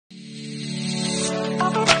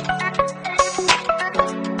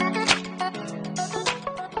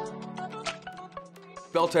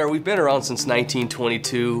Belle Tire, we've been around since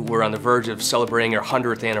 1922. We're on the verge of celebrating our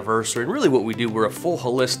 100th anniversary, and really what we do, we're a full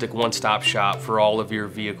holistic one-stop shop for all of your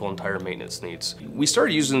vehicle and tire maintenance needs. We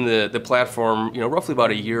started using the platform, roughly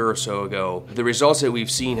about a year or so ago. The results that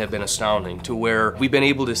we've seen have been astounding, to where we've been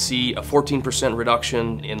able to see a 14%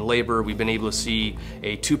 reduction in labor, we've been able to see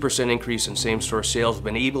a 2% increase in same-store sales, we've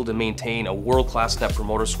been able to maintain a world-class Net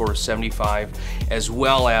Promoter Score of 75, as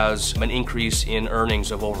well as an increase in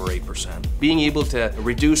earnings of over 8%. Being able to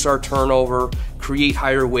reduce our turnover, create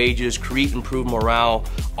higher wages, create improved morale.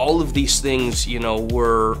 All of these things,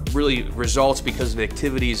 were really results because of the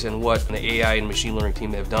activities and what the AI and machine learning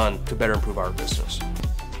team have done to better improve our business.